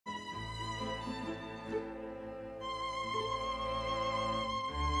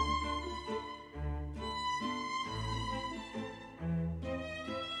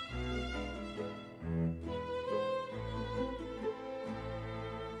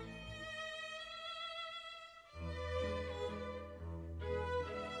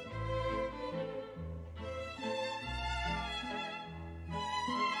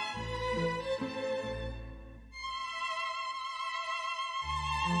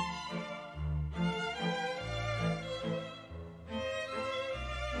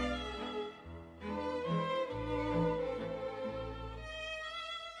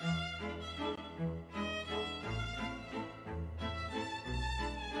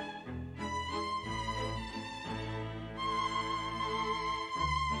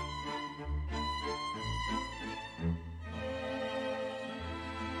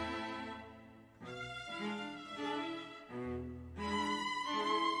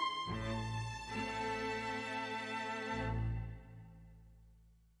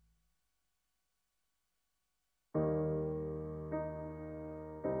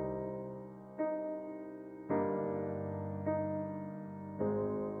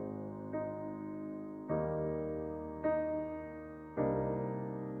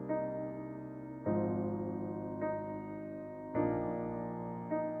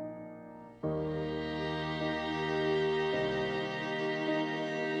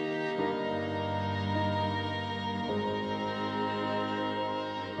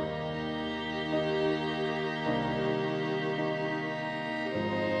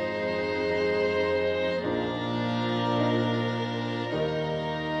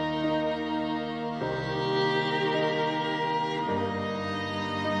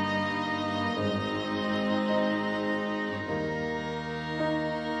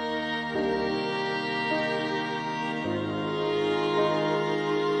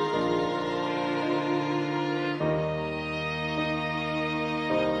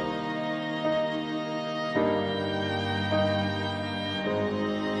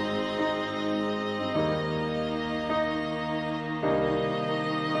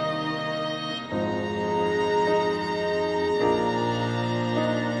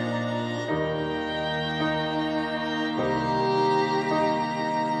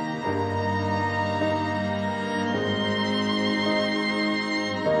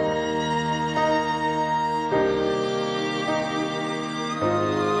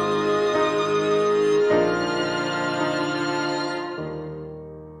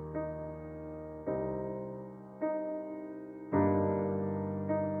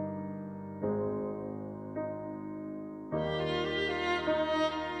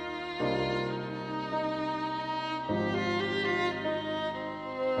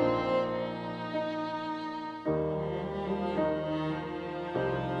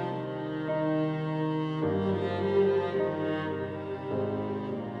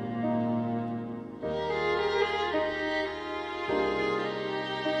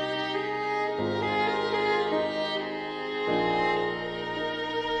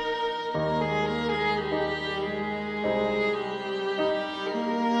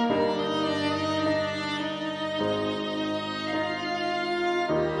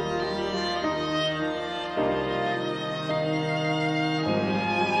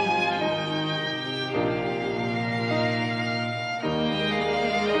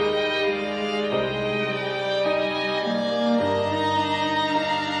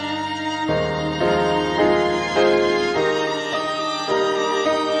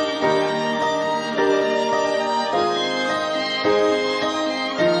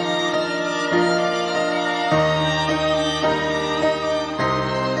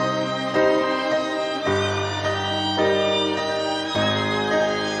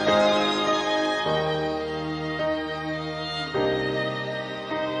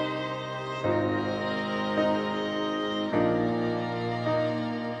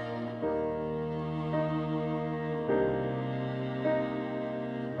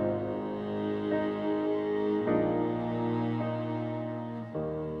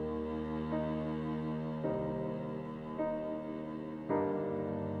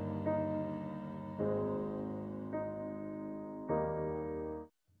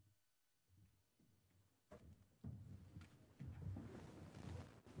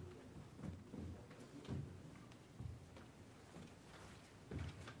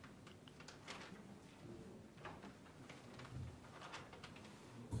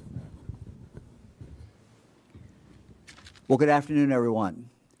Well, good afternoon, everyone.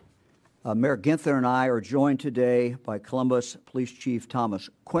 Mayor Ginther and I are joined today by Columbus Police Chief Thomas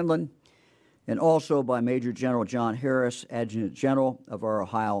Quinlan and also by Major General John Harris, Adjutant General of our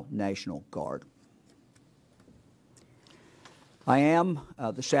Ohio National Guard. I am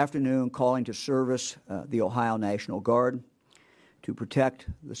this afternoon calling to service the Ohio National Guard to protect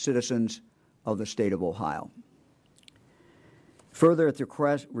the citizens of the state of Ohio. Further, at the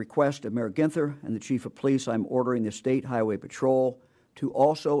request of Mayor Ginther and the Chief of Police, I'm ordering the State Highway Patrol to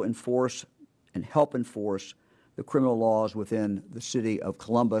also enforce and help enforce the criminal laws within the city of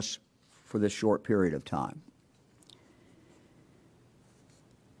Columbus for this short period of time.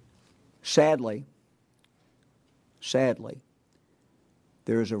 Sadly,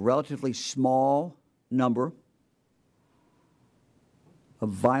 there is a relatively small number of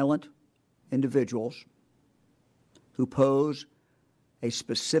violent individuals who pose a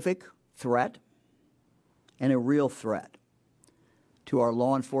specific threat and a real threat to our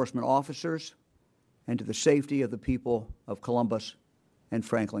law enforcement officers and to the safety of the people of Columbus and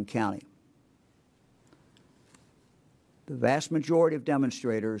Franklin County. The vast majority of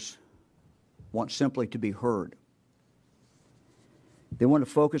demonstrators want simply to be heard. They want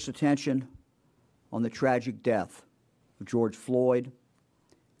to focus attention on the tragic death of George Floyd,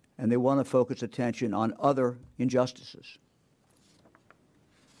 and they want to focus attention on other injustices.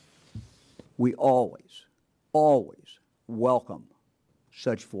 We always welcome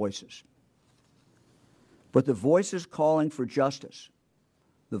such voices. But the voices calling for justice,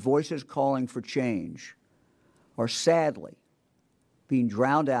 the voices calling for change, are sadly being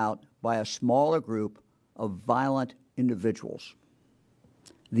drowned out by a smaller group of violent individuals.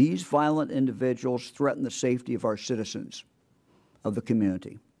 These violent individuals threaten the safety of our citizens, of the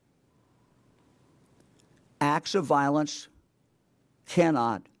community. Acts of violence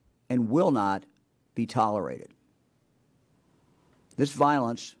cannot and will not be tolerated. This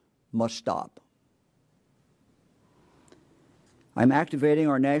violence must stop. I'm activating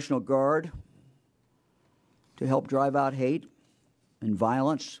our National Guard to help drive out hate and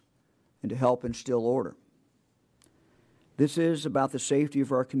violence and to help instill order. This is about the safety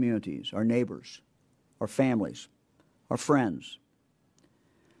of our communities, our neighbors, our families, our friends.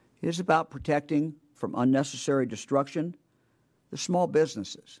 It is about protecting from unnecessary destruction the small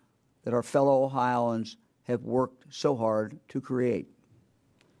businesses that our fellow Ohioans have worked so hard to create.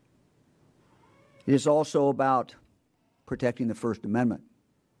 It is also about protecting the First Amendment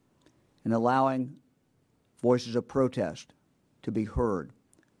and allowing voices of protest to be heard,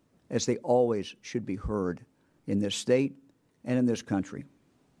 as they always should be heard in this state and in this country.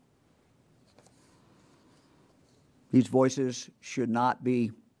 These voices should not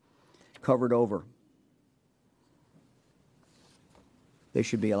be covered over. They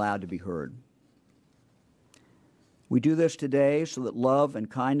should be allowed to be heard. We do this today so that love and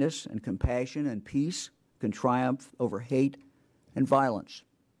kindness and compassion and peace can triumph over hate and violence.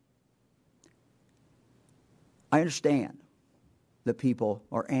 I understand that people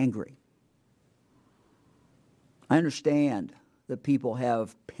are angry. I understand that people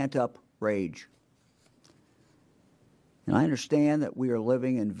have pent-up rage. And I understand that we are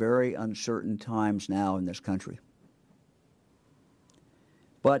living in very uncertain times now in this country.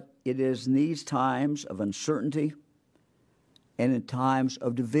 But it is in these times of uncertainty and in times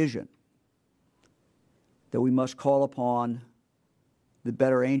of division that we must call upon the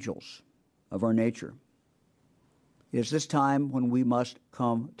better angels of our nature. It is this time when we must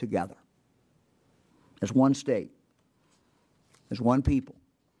come together as one state, as one people,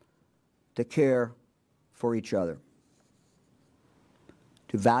 to care for each other,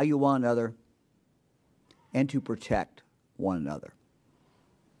 to value one another, and to protect one another.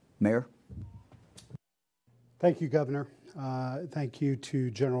 Mayor? Thank you, Governor. Thank you to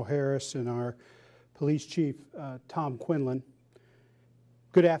General Harris and our Police Chief, Tom Quinlan.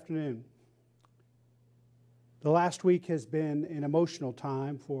 Good afternoon. The last week has been an emotional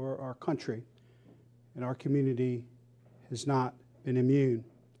time for our country, and our community has not been immune.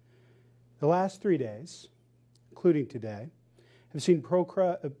 The last 3 days, including today, have seen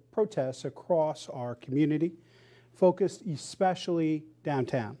protests across our community, focused especially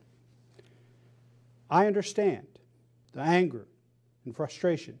downtown. I understand the anger and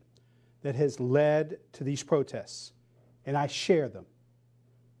frustration that has led to these protests, and I share them.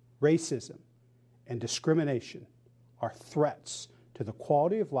 Racism and discrimination are threats to the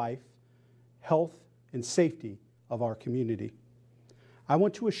quality of life, health, and safety of our community. I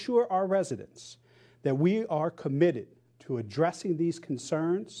want to assure our residents that we are committed to addressing these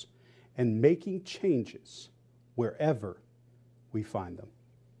concerns and making changes wherever we find them.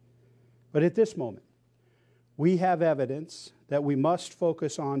 But at this moment, we have evidence that we must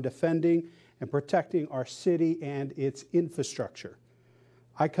focus on defending and protecting our city and its infrastructure.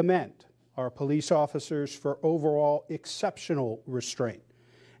 I commend our police officers for overall exceptional restraint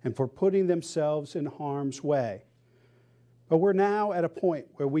and for putting themselves in harm's way. But we're now at a point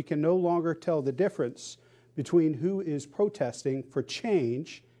where we can no longer tell the difference between who is protesting for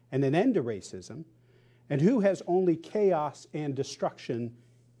change and an end to racism and who has only chaos and destruction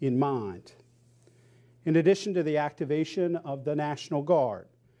in mind. In addition to the activation of the National Guard,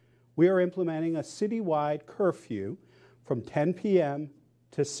 we are implementing a citywide curfew from 10 p.m.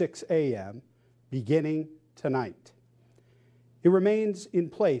 to 6 a.m. beginning tonight. It remains in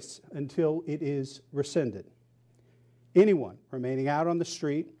place until it is rescinded. Anyone remaining out on the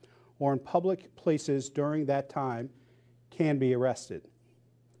street or in public places during that time can be arrested.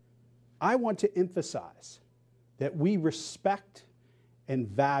 I want to emphasize that we respect and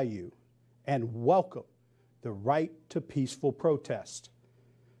value and welcome the right to peaceful protest,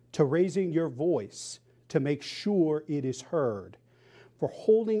 to raising your voice to make sure it is heard, for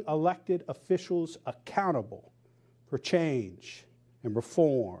holding elected officials accountable for change and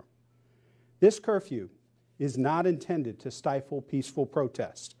reform. This curfew is not intended to stifle peaceful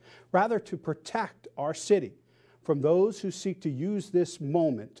protest, rather to protect our city from those who seek to use this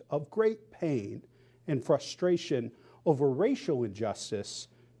moment of great pain and frustration over racial injustice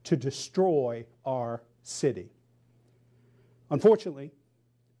to destroy our city. Unfortunately,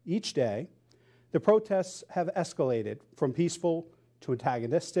 each day, the protests have escalated from peaceful to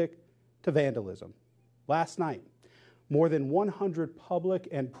antagonistic to vandalism. Last night, more than 100 public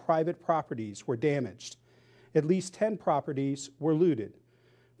and private properties were damaged. At least 10 properties were looted.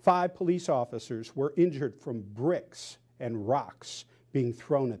 5 police officers were injured from bricks and rocks being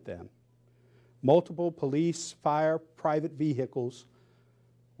thrown at them. Multiple police, fire, private vehicles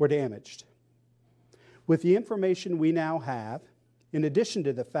were damaged. With the information we now have, in addition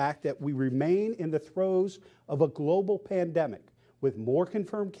to the fact that we remain in the throes of a global pandemic with more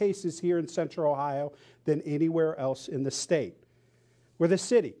confirmed cases here in Central Ohio than anywhere else in the state, where the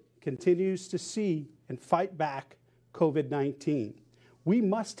city continues to see and fight back COVID-19, we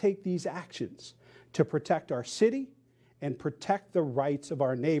must take these actions to protect our city and protect the rights of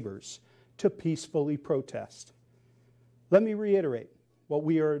our neighbors to peacefully protest. Let me reiterate, what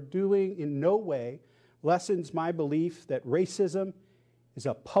we are doing in no way lessens my belief that racism is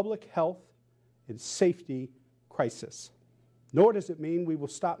a public health and safety crisis. Nor does it mean we will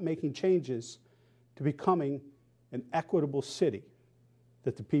stop making changes to becoming an equitable city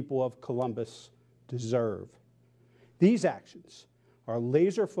that the people of Columbus deserve. These actions are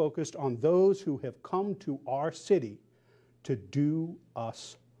laser focused on those who have come to our city to do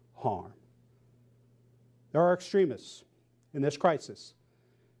us harm. There are extremists in this crisis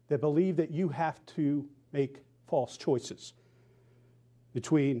that believe that you have to make false choices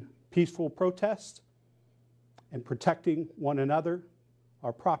between peaceful protest and protecting one another,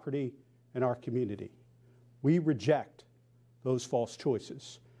 our property, and our community. We reject those false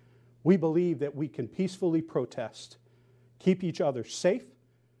choices. We believe that we can peacefully protest, keep each other safe,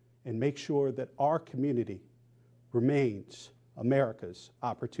 and make sure that our community remains America's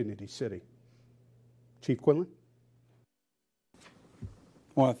Opportunity City. Chief Quinlan.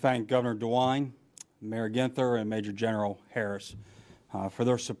 I want to thank Governor DeWine, Mayor Ginther, and Major General Harris for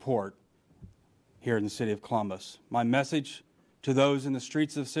their support here in the city of Columbus. My message to those in the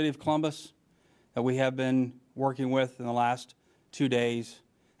streets of the city of Columbus that we have been working with in the last 2 days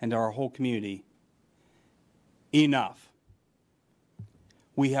and to our whole community: enough.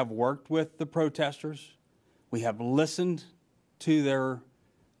 We have worked with the protesters, we have listened to their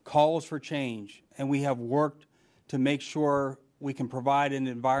calls for change, and we have worked to make sure we can provide an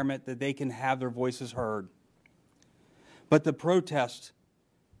environment that they can have their voices heard. But the protests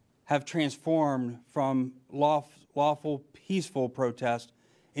have transformed from lawful, peaceful protest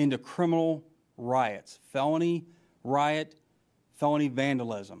into criminal riots, felony riot, felony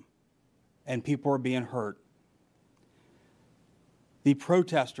vandalism, and people are being hurt. The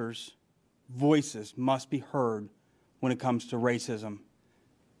protesters' voices must be heard when it comes to racism.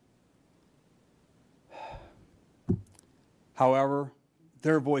 However,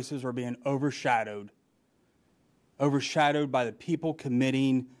 their voices are being overshadowed by the people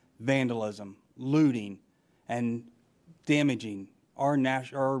committing vandalism, looting, and damaging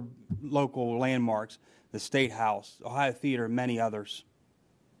our local landmarks, the State House, Ohio Theater, and many others.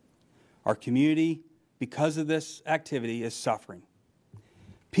 Our community, because of this activity, is suffering.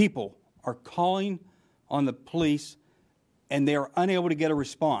 People are calling on the police, and they are unable to get a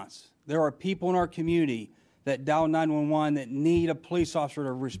response. There are people in our community that dial 911 that need a police officer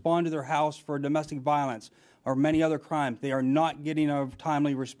to respond to their house for domestic violence or many other crimes. They are not getting a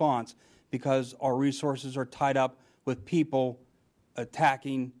timely response because our resources are tied up with people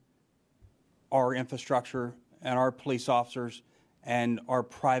attacking our infrastructure and our police officers and our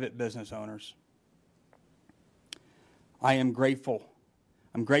private business owners. I am grateful.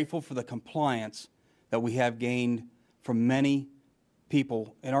 I'm grateful for the compliance that we have gained from many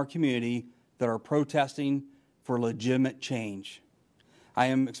people in our community that are protesting for legitimate change. I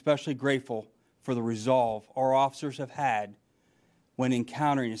am especially grateful for the resolve our officers have had when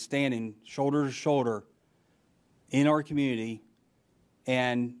encountering and standing shoulder to shoulder in our community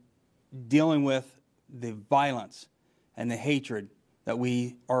and dealing with the violence and the hatred that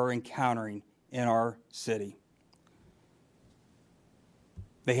we are encountering in our city.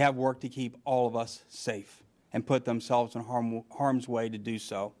 They have worked to keep all of us safe and put themselves in harm's way to do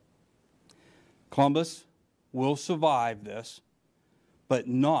so. Columbus will survive this, but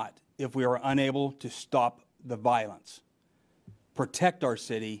not if we are unable to stop the violence, protect our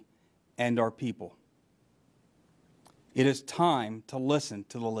city and our people. It is time to listen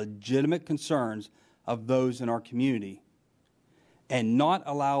to the legitimate concerns of those in our community and not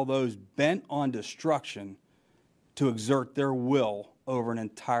allow those bent on destruction to exert their will over an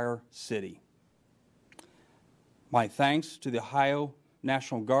entire city. My thanks to the Ohio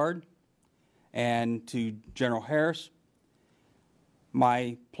National Guard and to General Harris.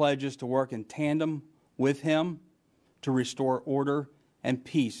 My pledge is to work in tandem with him to restore order and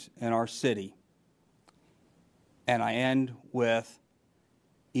peace in our city. And I end with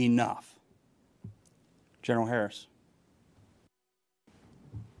enough. General Harris.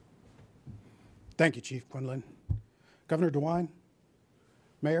 Thank you, Chief Quinlan. Governor DeWine,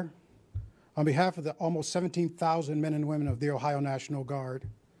 Mayor, on behalf of the almost 17,000 men and women of the Ohio National Guard,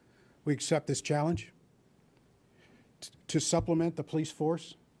 we accept this challenge to supplement the police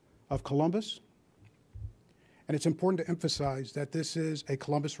force of Columbus. And it's important to emphasize that this is a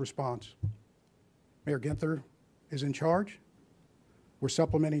Columbus response. Mayor Ginther is in charge. We're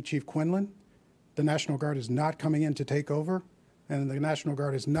supplementing Chief Quinlan. The National Guard is not coming in to take over, and the National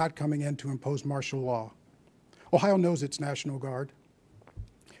Guard is not coming in to impose martial law. Ohio knows its National Guard.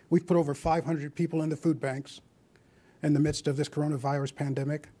 We've put over 500 people in the food banks in the midst of this coronavirus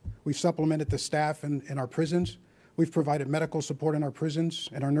pandemic. We've supplemented the staff in our prisons. We've provided medical support in our prisons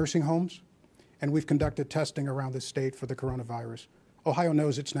and our nursing homes, and we've conducted testing around the state for the coronavirus. Ohio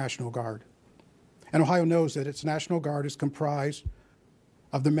knows its National Guard. And Ohio knows that its National Guard is comprised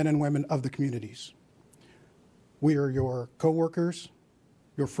of the men and women of the communities. We are your coworkers,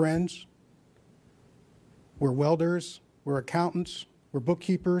 your friends. We're welders, we're accountants, we're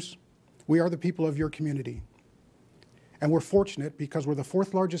bookkeepers. We are the people of your community. And we're fortunate because we're the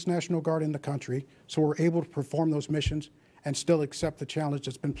fourth largest National Guard in the country, so we're able to perform those missions and still accept the challenge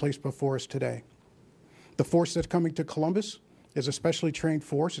that's been placed before us today. The force that's coming to Columbus is a specially trained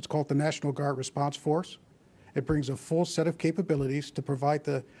force. It's called the National Guard Response Force. It brings a full set of capabilities to provide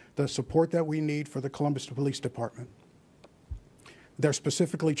the support that we need for the Columbus Police Department. They're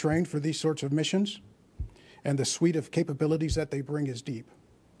specifically trained for these sorts of missions, and the suite of capabilities that they bring is deep.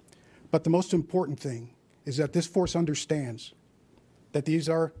 But the most important thing is that this force understands that these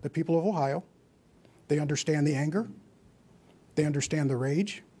are the people of Ohio. They understand the anger, they understand the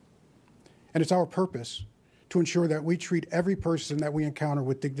rage, and it's our purpose to ensure that we treat every person that we encounter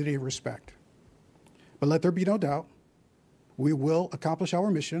with dignity and respect. But let there be no doubt, we will accomplish our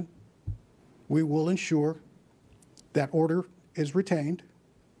mission. We will ensure that order is retained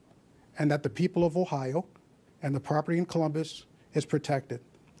and that the people of Ohio and the property in Columbus is protected.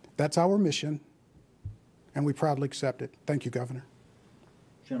 That's our mission, and we proudly accept it. Thank you, Governor.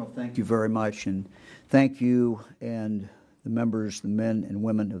 General, thank you very much, and thank you and the members, the men and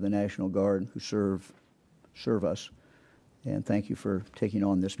women of the National Guard who serve us, and thank you for taking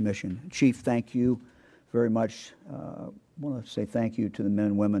on this mission. Chief, thank you very much. I want to say thank you to the men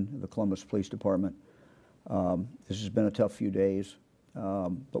and women of the Columbus Police Department. This has been a tough few days,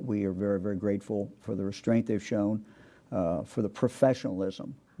 but we are very, very grateful for the restraint they've shown, for the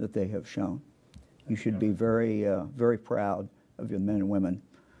professionalism that they have shown. You should be very, very proud of your men and women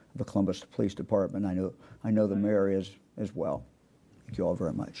of the Columbus Police Department. I know the mayor is as well. Thank you all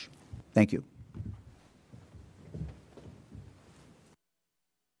very much. Thank you.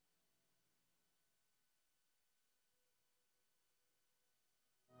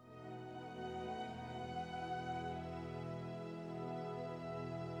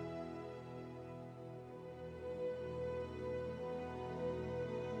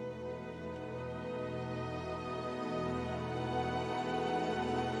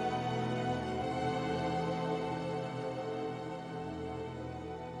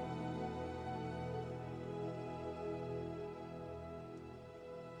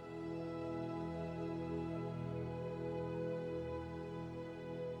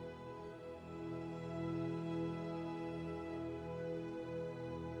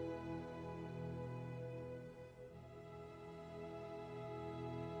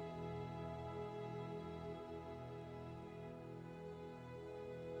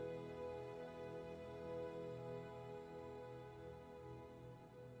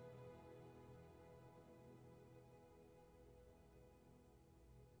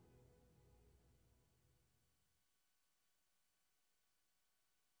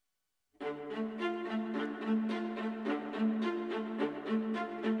 Thank you.